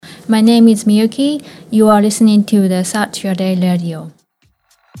My name is Miyuki. You are listening to the Saturday Radio.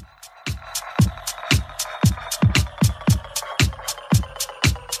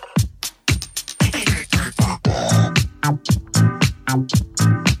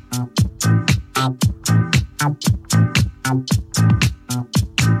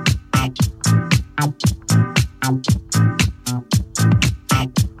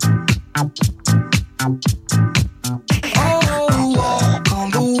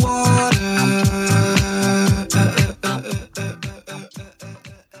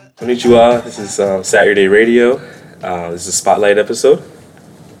 Konnichiwa, this is Saturday Radio. This is a spotlight episode.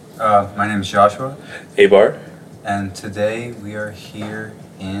 My name is Joshua. Hey, Bar. And today we are here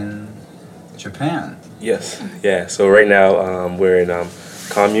in Japan. Yes, yeah. So right now we're in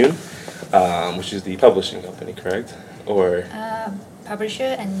Commune, which is the publishing company, correct? Or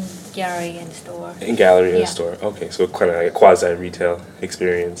Publisher and gallery and store. in gallery and store. Okay, so kind of like a quasi retail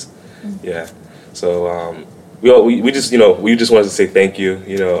experience. Mm-hmm. Yeah. So we just we just wanted to say thank you.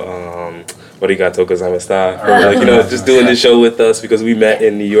 Arigato gozaimashita for just doing this show with us because we met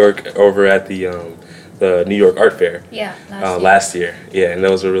in New York over at the New York Art Fair. Yeah, last year. Yeah, and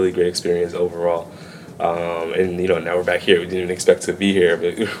that was a really great experience overall. And now we're back here. We didn't even expect to be here,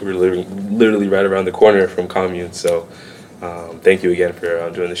 but we're literally right around the corner from Commune. So thank you again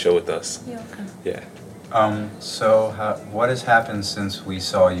for doing the show with us. You're welcome. Yeah. So what has happened since we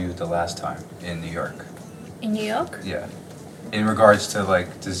saw you the last time in New York? In New York? Yeah. In regards to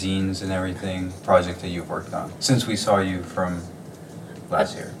like the zines and everything, project that you've worked on since we saw you from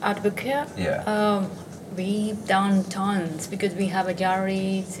last year. Art book here? Yeah. We've done tons because we have a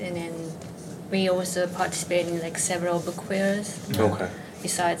galleries and then we also participate in like several book fairs. Okay.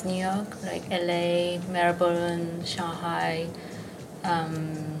 Besides New York, like LA, Melbourne, Shanghai,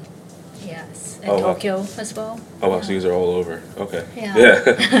 yes, and Tokyo as well. Oh wow, so you guys are all over. Okay. Yeah.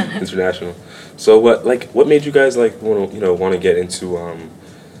 International. So what made you guys want to get into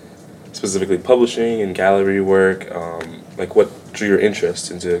specifically publishing and gallery work? What drew your interest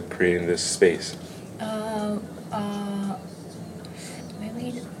into creating this space?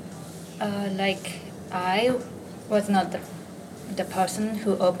 Maybe I was not the person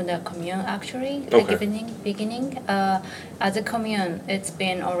who opened the Commune actually. Okay. The beginning. As a Commune, it's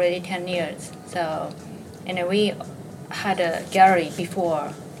been already 10 years. So, and we had a gallery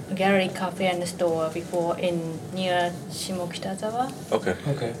before. Gallery, cafe, and store before near Shimokitazawa. Okay.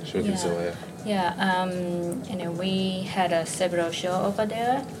 Shimokitazawa, Yeah. And we had several shows over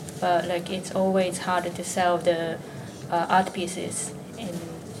there, but it's always hard to sell the art pieces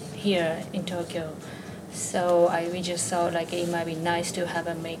here in Tokyo. So we just thought it might be nice to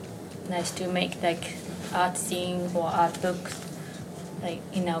make art scene or art books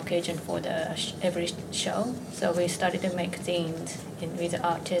in our occasion for the every show. So we started to make zines with the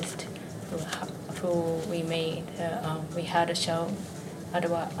artist who we made. We had a show at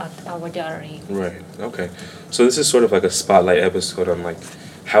our gallery. Right. Okay. So this is sort of like a spotlight episode on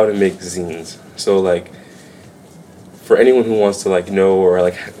how to make zines. So for anyone who wants to know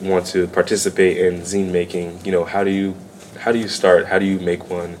or want to participate in zine making, how do you start? How do you make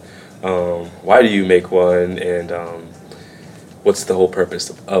one? Why do you make one? And what's the whole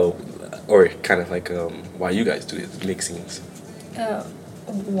purpose or kind of why you guys do it, make zines?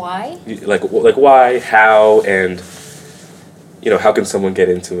 Why? Why, how, and how can someone get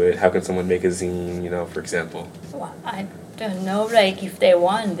into it? How can someone make a zine? For example. Well, I don't know. If they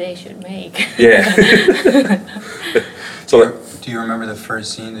want, they should make. Yeah. So, do you remember the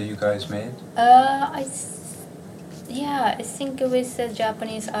first zine that you guys made? I think it was a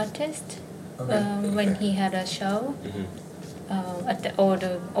Japanese artist. When he had a show at the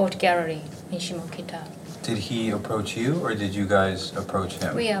old gallery in Shimokita. Did he approach you, or did you guys approach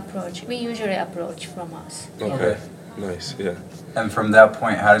him? We usually approach from us. Okay, nice, yeah. And from that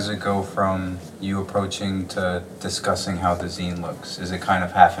point, how does it go from you approaching to discussing how the zine looks? Is it kind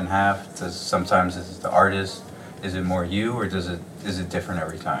of half and half? Sometimes is it the artist? Is it more you, or is it different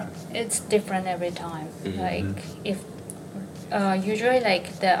every time? It's different every time. Mm-hmm. If usually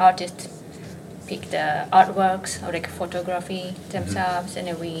the artist pick the artworks or photography themselves, and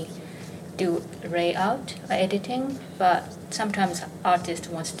then we do layout or editing. But sometimes artist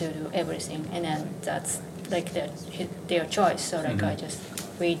wants to do everything, and then that's their choice. So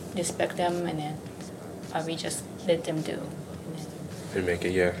we respect them, and then we just let them do. And make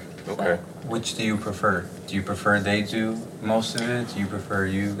it, yeah. Okay. Which do you prefer? Do you prefer they do most of it? Do you prefer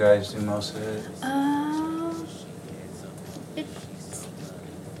you guys do most of it?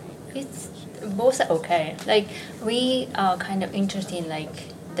 It's both are okay. We are kind of interested in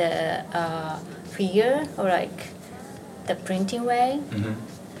the figure or the printing way. Mm-hmm.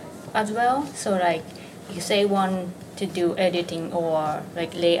 as well. So like if they want to do editing or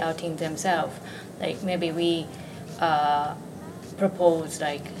like layouting themselves, like maybe we propose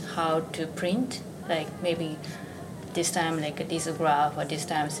like how to print, like maybe this time like a discograph or this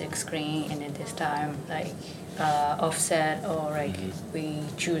time silk screen and then this time like offset or like we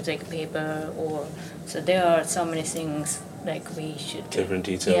choose like paper or so there are so many things like we should different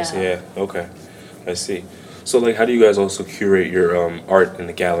details. Yeah. Okay, I see. So like, how do you guys also curate your art in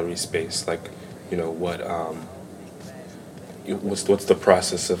the gallery space? Like, you know, what's the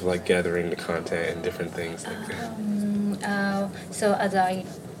process of like gathering the content and different things like that? So as I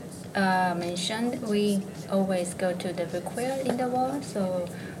mentioned, we always go to the bookwear in the wall. So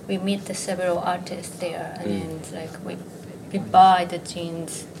we meet the several artists there, and then like we buy the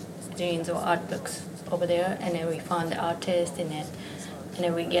jeans or art books over there, and then we find the artist, and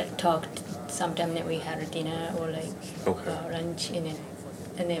then we get talked. Sometimes we had a dinner or like lunch, and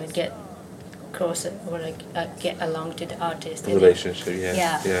then we get closer or like get along to the artist. The relationship,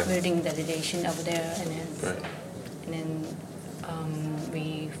 building the relation over there, and then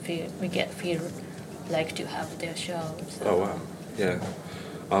we feel like to have their show. So. Oh wow, yeah.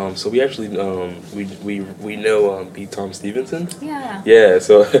 So we actually we know B. Tom Stevenson. Yeah. Yeah.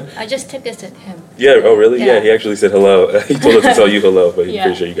 So I just texted him. Yeah. Oh really? Yeah. Yeah. He actually said hello. He told us to tell you hello, but I'm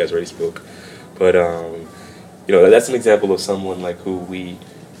pretty sure you guys already spoke. But you know, that's an example of someone like who we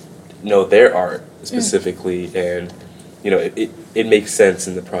know their art specifically, and you know it makes sense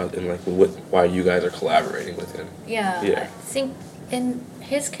in the in like why you guys are collaborating with him. Yeah. Yeah. I think in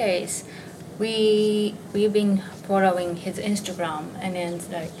his case, we've been following his Instagram, and then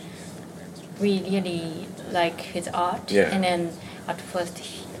like we really like his art. Yeah. And then at first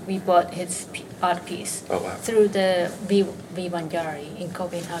we bought his art piece through the V1 gallery in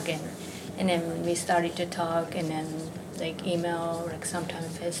Copenhagen, and then we started to talk, and then like email, like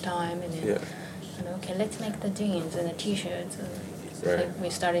sometimes FaceTime, and then okay, let's make the jeans and the T-shirts. And, like we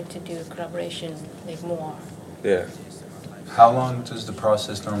started to do collaboration like more. Yeah. How long does the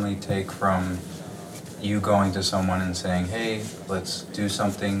process normally take from you going to someone and saying, "Hey, let's do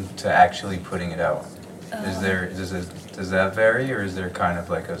something," to actually putting it out? Does that vary, or is there kind of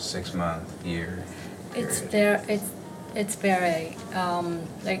like a 6-month year period? It's very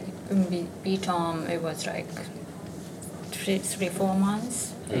like in B-Tom it was like 3-4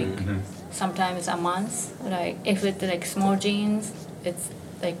 months, like sometimes a month. Like if it's like small jeans, it's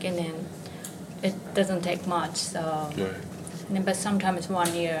like and then it doesn't take much. So. But sometimes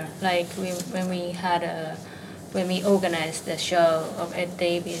 1 year, like when we organized the show of Ed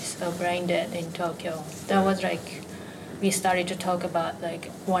Davis of Brain Dead in Tokyo, that was like we started to talk about like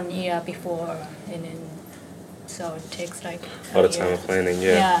 1 year before, and then so it takes like a lot of time of planning.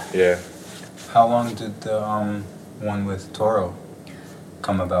 Yeah. How long did the one with Toro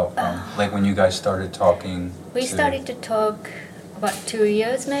come about from? Like when you guys started talking? We started to talk about 2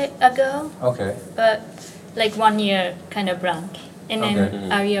 years ago. Okay. But like 1 year kind of blank, and then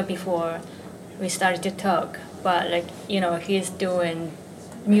a year before we started to talk, but like you know he's doing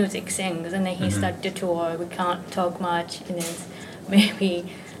music things, and then he started to tour. We can't talk much, and then maybe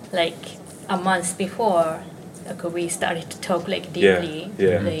like a month before we started to talk like deeply.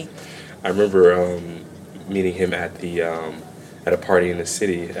 Like, I remember meeting him at the at a party in the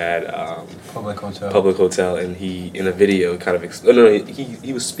city at Public Hotel, and he in a video kind of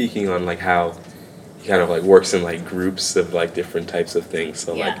he was speaking on like how he kind of like works in like groups of like different types of things.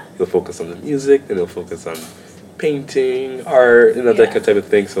 So like he'll focus on the music, then he'll focus on painting, art, that type of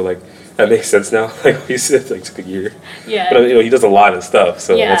thing. So like that makes sense now. Like we said, like took a year. Yeah. But you know he does a lot of stuff,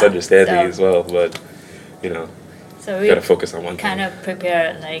 so that's understanding as well. But you know, so we gotta focus on one thing. Kind of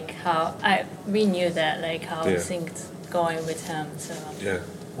prepare like how we knew that like how things going with him. So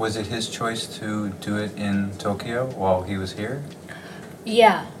was it his choice to do it in Tokyo while he was here?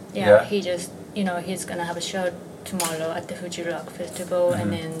 Yeah. He just. You know, he's gonna have a show tomorrow at the Fuji Rock Festival,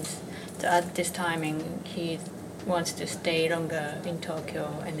 and then at this timing he wants to stay longer in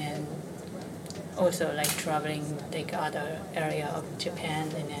Tokyo, and then also like traveling like other area of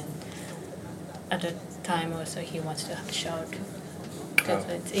Japan, and then at the time also he wants to have a show too, because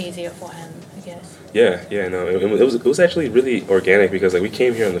it's easier for him, I guess. No, it was actually really organic because like we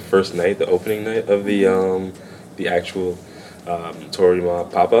came here on the first night, the opening night of the actual. Toriyama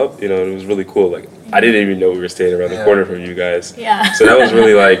pop-up, you know, and it was really cool. Like I didn't even know we were staying around the corner from you guys. Yeah. So that was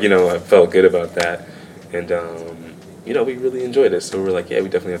really like, you know, I felt good about that, and you know, we really enjoyed it. So we were like, we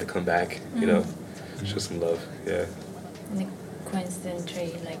definitely have to come back. You know, show some love. Yeah. And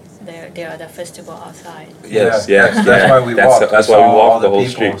coincidentally, like there are the festival outside. Yes. That's why we walked. That's why we walked the whole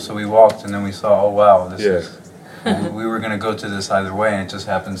street. So we walked, and then we saw, oh wow, this is. Well, we were gonna go to this either way, and it just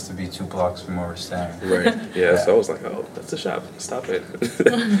happens to be 2 blocks from where we're staying. Right. Yeah. So I was like, oh, that's a shop. Stop it.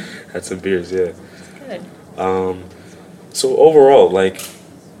 Had some beers. Yeah. Good. So overall, like,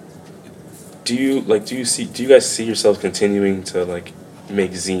 do you guys see yourselves continuing to like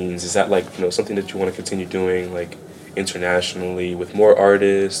make zines? Is that like, you know, something that you want to continue doing like internationally with more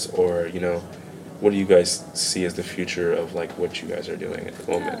artists, or, you know, what do you guys see as the future of like what you guys are doing at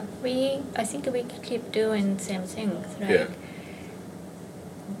the moment? I think we keep doing same things, right? Yeah.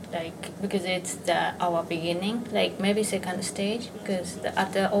 Like, because it's our beginning, like maybe second stage, because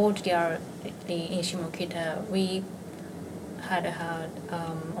at the old gallery in Shimokita, we had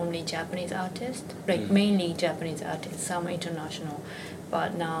only Japanese artists, like mainly Japanese artists, some international,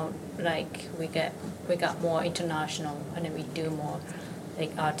 but now like we got more international, and then we do more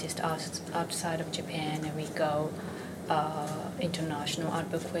like artists outside of Japan, and we go international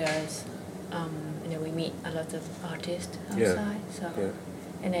art book fairs, and then we meet a lot of artists outside. So,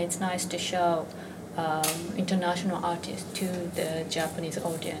 and it's nice to show international artists to the Japanese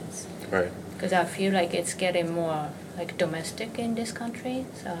audience. Right. Because I feel like it's getting more like domestic in this country,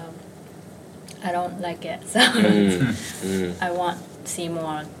 so I don't like it. So I want to see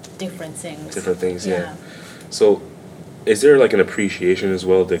more different things. Different things, yeah. So, is there like an appreciation as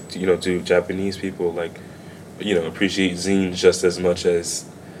well that, you know, do Japanese people like, you know, appreciate zines just as much as,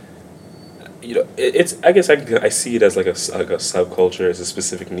 you know, it's, I guess I see it as like a subculture, as a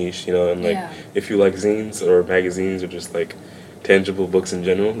specific niche, you know, and like if you like zines or magazines or just like tangible books in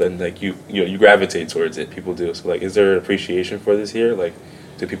general, then like you gravitate towards it. People do. So like, is there an appreciation for this here? Like,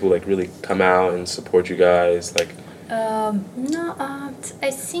 do people like really come out and support you guys? Like, no,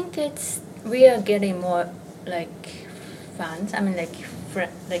 I think we are getting more like fans. I mean,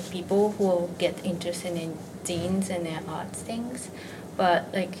 like people who get interested in zines and their art things,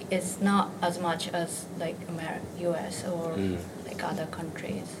 but like it's not as much as like U.S. or like other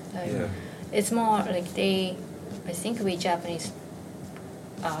countries. Like, it's more like I think we Japanese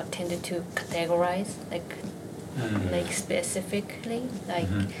tended to categorize like specifically like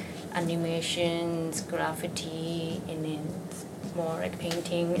animations, graffiti, and then more like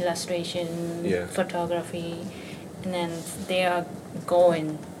painting, illustration, photography, and then they are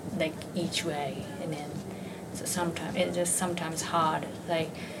going like each way, and then so sometimes it's just sometimes hard. Like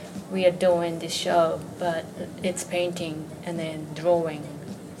we are doing this show, but it's painting and then drawing,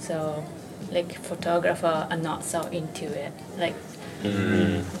 so like photographer are not so into it. Like,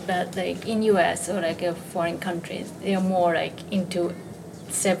 but like in US or like foreign countries, they are more like into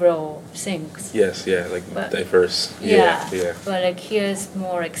several things. Yes, like but, diverse. Yeah. But like here's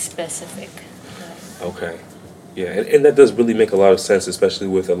more like specific. Okay. Yeah, and that does really make a lot of sense, especially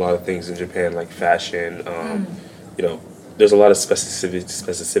with a lot of things in Japan, like fashion. You know, there's a lot of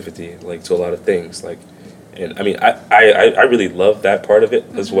specificity, like to a lot of things. Like, and I mean, I really love that part of it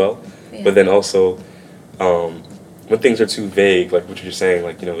as well. Yeah. But then also, when things are too vague, like what you're saying,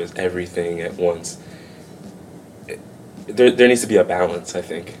 like, you know, is everything at once. There needs to be a balance, I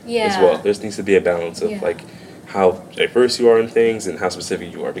think, as well. There needs to be a balance of like how diverse you are in things and how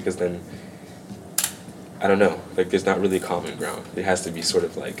specific you are, because then, I don't know, like there's not really a common ground. It has to be sort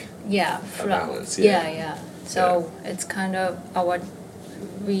of like a balance. So it's kind of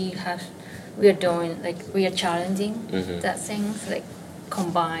we are doing, like we are challenging that things, like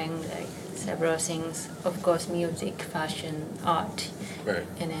combine like several things, of course music, fashion, art,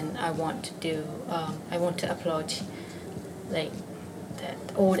 and then I want to approach like that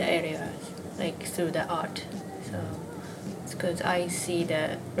all the areas like through the art. So it's because I see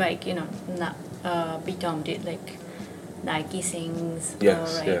that, like, you know, not Bitom did like Nike things, or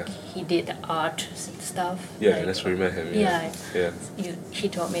like he did the art stuff. Yeah, like, that's where we met him. He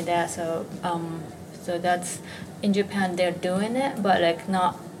told me that. So so that's in Japan they're doing it, but like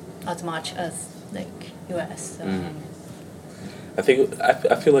not as much as like US. So. I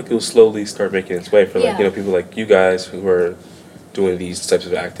feel like it will slowly start making its way for like you know, people like you guys who are doing these types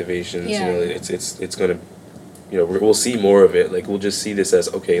of activations. You know, it's gonna, you know, we'll see more of it. Like we'll just see this as,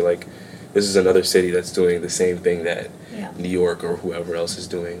 okay, like this is another city that's doing the same thing that New York or whoever else is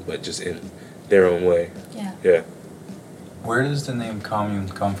doing, but just in their own way. Yeah. Where does the name Commune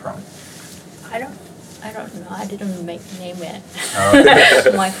come from? I don't know. I didn't name it.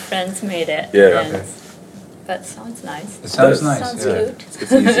 Oh. My friends made it. But sounds nice. It sounds nice. Sounds cute.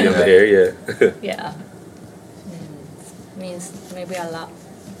 It's easy up there. Yeah. Means maybe a lot.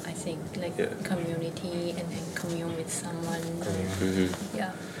 I think like community and then commune with someone.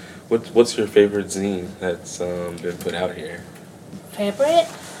 Yeah. What's your favorite zine that's been put out here? Favorite?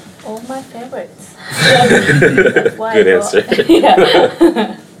 All my favorites. Good answer.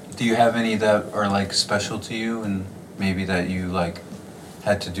 Do Do you have any that are like special to you, and maybe that you like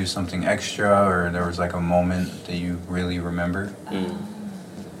had to do something extra, or there was like a moment that you really remember?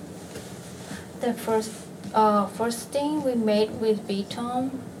 The first thing we made with Beatom,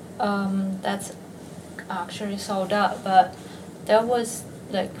 that's actually sold out, but that was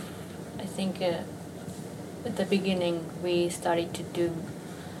like, I think at the beginning we started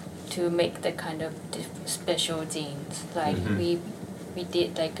to make the kind of special zines. Like we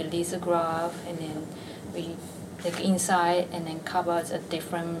did like a lithograph, and then we like inside and then covers a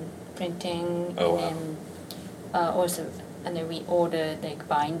different printing, Oh, and wow. then also, and then we ordered like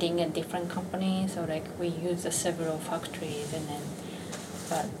binding at different companies. So like we used several factories, and then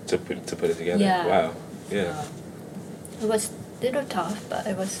but to put it together. Yeah. Wow. Yeah. it was a little tough, but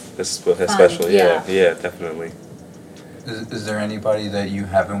it was That's fun. special. Yeah. Yeah. Yeah. Definitely. Is there anybody that you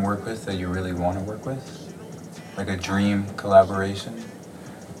haven't worked with that you really want to work with? Like a dream collaboration?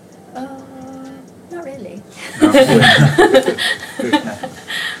 Not really. No?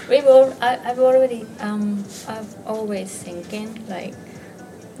 I've already I've always thinking like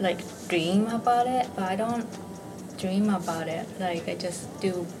dream about it, but I don't dream about it. Like I just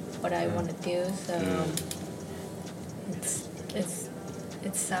do what I want to do. So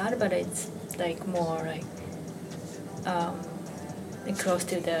it's sad, but it's like more like close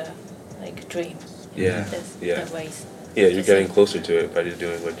to the like dream. Yeah. Yeah. The ways. Yeah. You're Just getting like- closer to it by just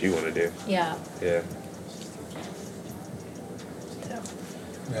doing what you want to do. Yeah. Yeah. So.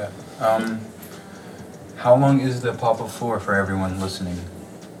 Yeah. How long is the pop-up for everyone listening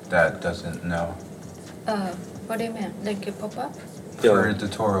that doesn't know? What do you mean? Like a pop up? For the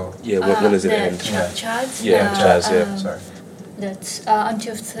Toro. Yeah. When does it end? Yeah. Chaz? Yeah, Chaz, yeah. Sorry. That's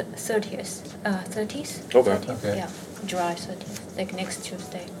until 30th. 30th? Okay. 30th, Okay. Yeah, July 30th, like next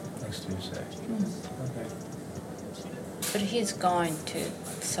Tuesday. Next Tuesday. Okay. But he's going to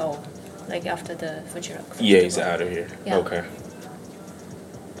Seoul, like after the Fujirock Festival. Yeah, he's out of here. Yeah. Okay.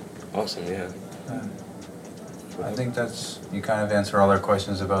 Awesome. Yeah. I think you kind of answer all our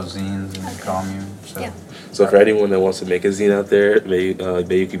questions about zines and Okay. Commune. So. Yeah. So for anyone that wants to make a zine out there,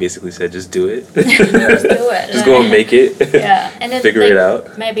 Mayuki basically said, just do it. Just do it. Just go and make it. Yeah, and then Figure like, it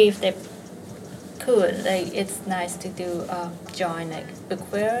out. Maybe if they could, like it's nice to do join like book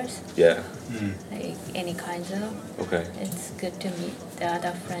fairs, Yeah. like any kinds of. Okay. It's good to meet the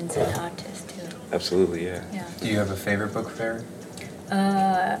other friends and artists too. Absolutely. Yeah. Yeah. Do you have a favorite book fair?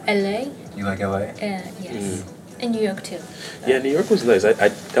 LA. You like LA? Yes. In New York too. Yeah, New York was nice. I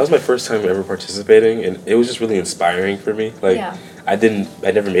that was my first time ever participating, and it was just really inspiring for me. Like, Yeah. I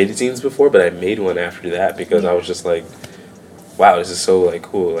never made zines before, but I made one after that because I was just like, wow, this is so like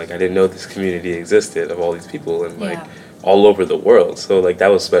cool. Like, I didn't know this community existed of all these people and like Yeah. all over the world. So like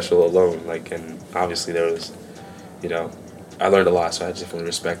that was special alone. Like, and obviously there was, I learned a lot, so I definitely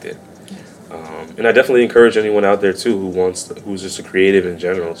respect it. And I definitely encourage anyone out there too who's just a creative in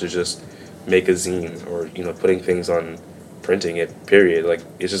general to just make a zine or putting things on printing it, period. Like,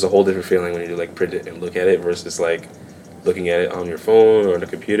 it's just a whole different feeling when you like print it and look at it versus like looking at it on your phone or on a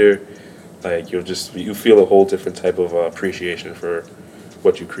computer. Like, you feel a whole different type of appreciation for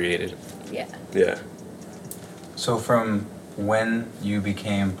what you created. Yeah. Yeah. So from when you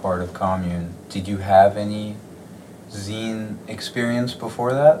became part of Commune, did you have any zine experience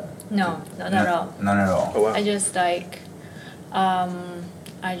before that? No, not at all. None at all. Oh wow. I just like,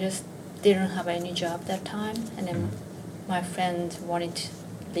 I just didn't have any job that time, and then my friend wanted to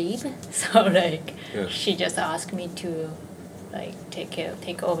leave, so like Yeah. she just asked me to like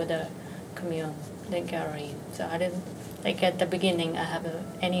take over the Commune, the gallery. So I didn't like at the beginning I have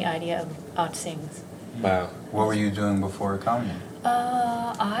any idea of art things. Wow. What were you doing before Commune?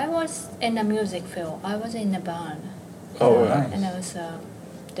 I was in the music field. I was in a band. Oh, So- nice. And I was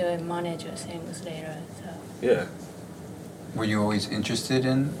doing manager things later. So. Yeah. Were you always interested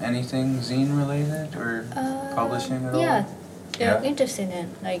in anything zine related or publishing at all? Yeah, Yeah? interested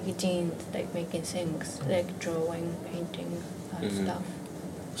in like jeans, like making things, like drawing, painting, stuff.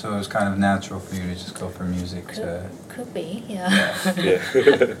 So it was kind of natural for you to just go from music to... Could be, yeah. Yeah.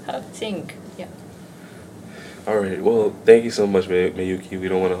 I think, yeah. All right. Well, thank you so much, Mayuki. We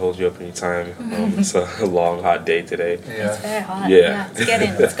don't want to hold you up any time. It's a long, hot day today. It's very hot. Yeah.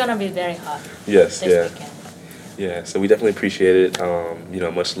 It's gonna be very hot Yes. this Yeah. weekend. Yeah. So we definitely appreciate it.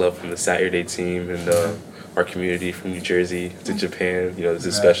 Much love from the Saturday team and our community from New Jersey to Japan. This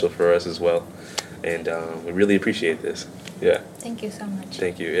is special for us as well, and we really appreciate this. Yeah. Thank you so much.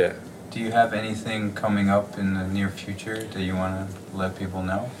 Thank you. Yeah. Do you have anything coming up in the near future that you want to let people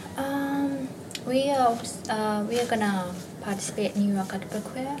know? We are gonna participate in New York Art Book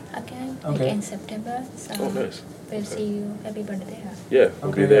Fair again, like Okay. in September. So Oh, nice. we'll see you, everybody there. Yeah,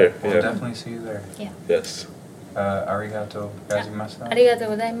 we'll be there. We'll Yeah. definitely see you there. Yeah. Yes. Arigato gozaimasu. Arigatou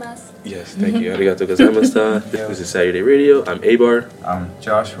gozaimasu. Yes, thank you. Arigatou gozaimashita. This is Saturday Radio. I'm Abar. I'm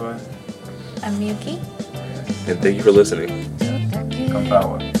Joshua. I'm Miyuki. And thank you for listening.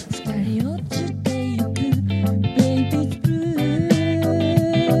 Konbawa.